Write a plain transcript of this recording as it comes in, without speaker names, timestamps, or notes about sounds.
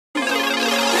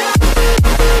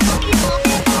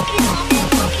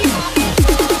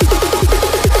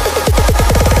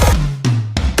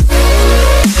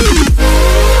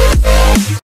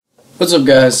What's up,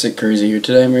 guys? Sick Crazy here.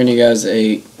 Today I'm bringing you guys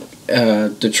a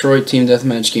Detroit Team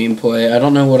Deathmatch gameplay. I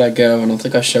don't know what I go. I don't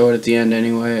think I show it at the end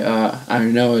anyway. I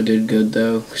know I did good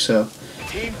though, so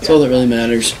that's all that really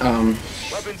matters.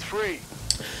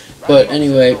 But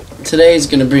anyway, today is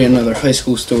going to be another high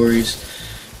school stories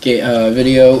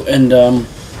video, and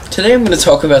today I'm going to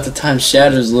talk about the time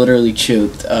Shadowz literally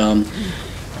choked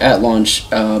at lunch.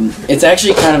 It's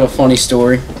actually kind of a funny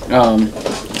story.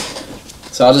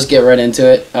 So I'll just get right into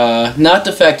it. Not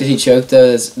the fact that he choked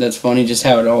though, that's funny, just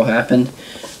how it all happened.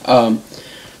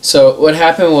 So what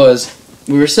happened was,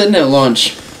 we were sitting at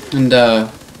lunch, and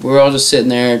we were all just sitting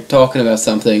there talking about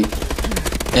something,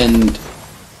 and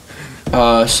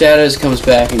Shadowz comes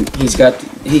back, and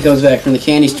he comes back from the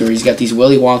candy store. He's got these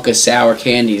Willy Wonka sour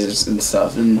candies and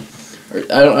stuff, and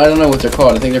I don't know what they're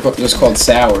called. I think they're just called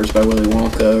Sours by Willy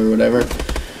Wonka or whatever.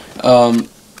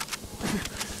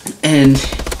 And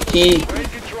he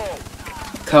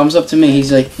comes up to me.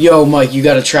 He's like, "Yo, Mike, you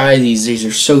gotta try these. These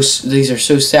are so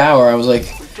sour." I was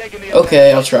like,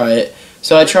 "Okay, I'll try it."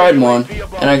 So I tried one,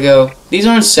 and I go, "These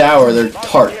aren't sour. They're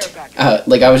tart."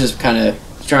 Like, I was just kind of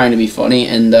trying to be funny,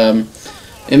 and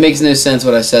it makes no sense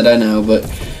what I said. I know, but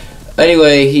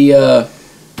anyway,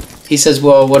 he says,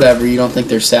 "Well, whatever. You don't think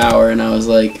they're sour?" And I was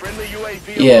like,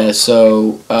 "Yeah."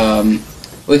 So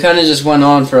we kind of just went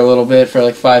on for a little bit, for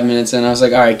like 5 minutes, and I was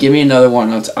like, "Alright, give me another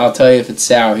one. I'll tell you if it's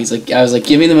sour." I was like,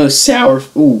 "Give me the most sour."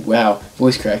 Ooh, wow,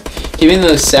 voice crack. "Give me the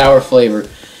most sour flavor."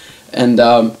 And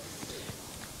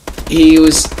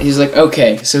he's like,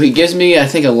 "Okay." So he gives me, I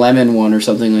think, a lemon one or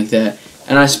something like that,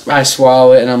 and I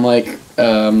swallow it, and I'm like,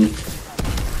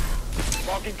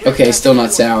 "Okay, still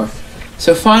not sour."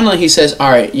 So finally he says,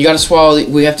 "Alright, you gotta swallow.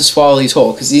 We have to swallow these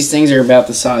whole, because these things are about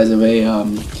the size of a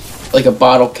like a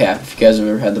bottle cap. If you guys have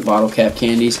ever had the bottle cap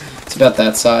candies, it's about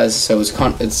that size, so it's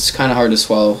kind of hard to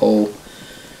swallow whole."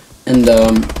 And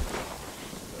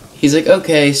he's like,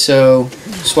 "Okay, so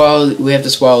we have to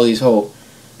swallow these whole."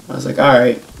 I was like,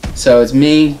 "Alright." So it's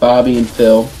me, Bobby, and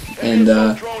Phil, and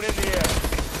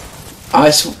I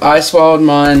swallowed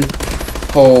mine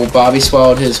whole, Bobby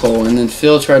swallowed his whole, and then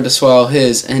Phil tried to swallow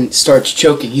his and starts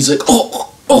choking. He's like,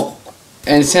 "Oh, oh,"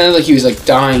 and it sounded like he was like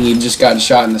dying. He just got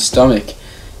shot in the stomach.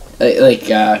 Like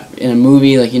in a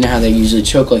movie, like, you know how they usually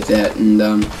choke like that, and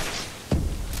it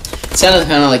sounded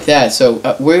kind of like that. So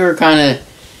we were kind of,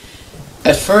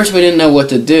 at first we didn't know what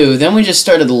to do. Then we just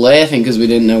started laughing because we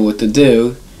didn't know what to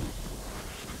do.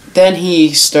 Then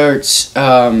he starts.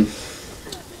 I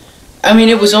mean,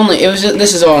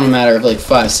 this is all in a matter of like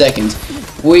 5 seconds.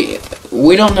 We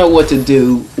don't know what to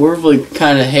do. We're like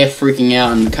kind of half freaking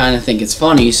out and kind of think it's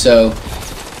funny. So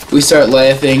we start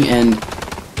laughing, and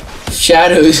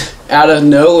Shadowz out of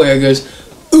nowhere goes,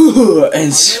 "Ooh,"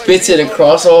 and spits it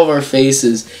across all of our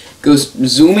faces, goes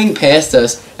zooming past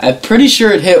us. I'm pretty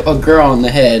sure it hit a girl on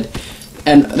the head,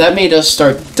 and that made us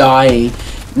start dying.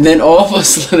 And then all of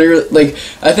us literally, like,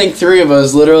 I think 3 of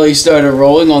us literally started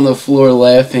rolling on the floor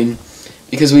laughing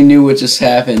because we knew what just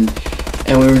happened,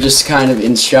 and we were just kind of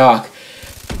in shock.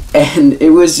 And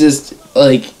it was just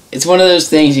like, it's one of those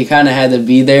things, you kind of had to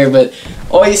be there, but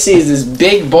all you see is this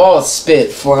big ball of spit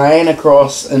flying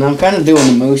across, and I'm kind of doing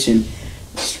the motion,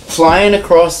 flying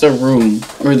across the room,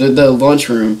 or the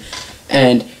lunchroom,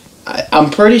 and I'm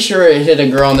pretty sure it hit a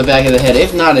girl on the back of the head.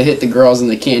 If not, it hit the girls in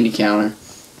the candy counter,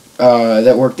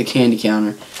 that worked the candy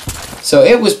counter. So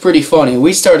it was pretty funny.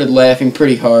 We started laughing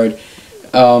pretty hard,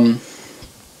 and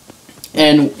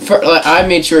I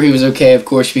made sure he was okay, of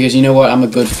course, because you know what, I'm a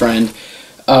good friend.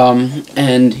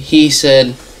 And he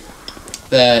said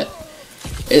that,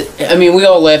 I mean, we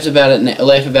all laugh about it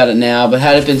now, but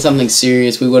had it been something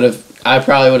serious, I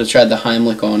probably would have tried the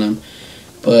Heimlich on him.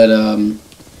 But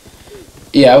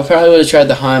yeah, I probably would have tried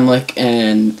the Heimlich,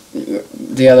 and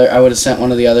I would have sent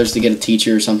one of the others to get a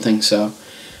teacher or something. So,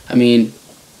 I mean,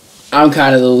 I'm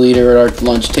kind of the leader at our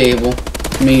lunch table.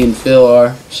 Me and Phil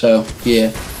are. So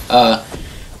yeah.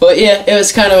 But yeah, it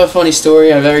was kind of a funny story,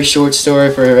 a very short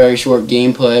story for a very short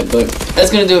gameplay. But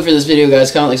that's going to do it for this video, guys.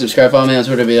 Comment, like, subscribe, follow me on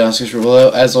Twitter, video, description below.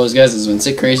 As always, guys, this has been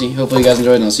Sick Crazy. Hopefully you guys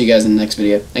enjoyed, and I'll see you guys in the next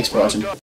video. Thanks for watching.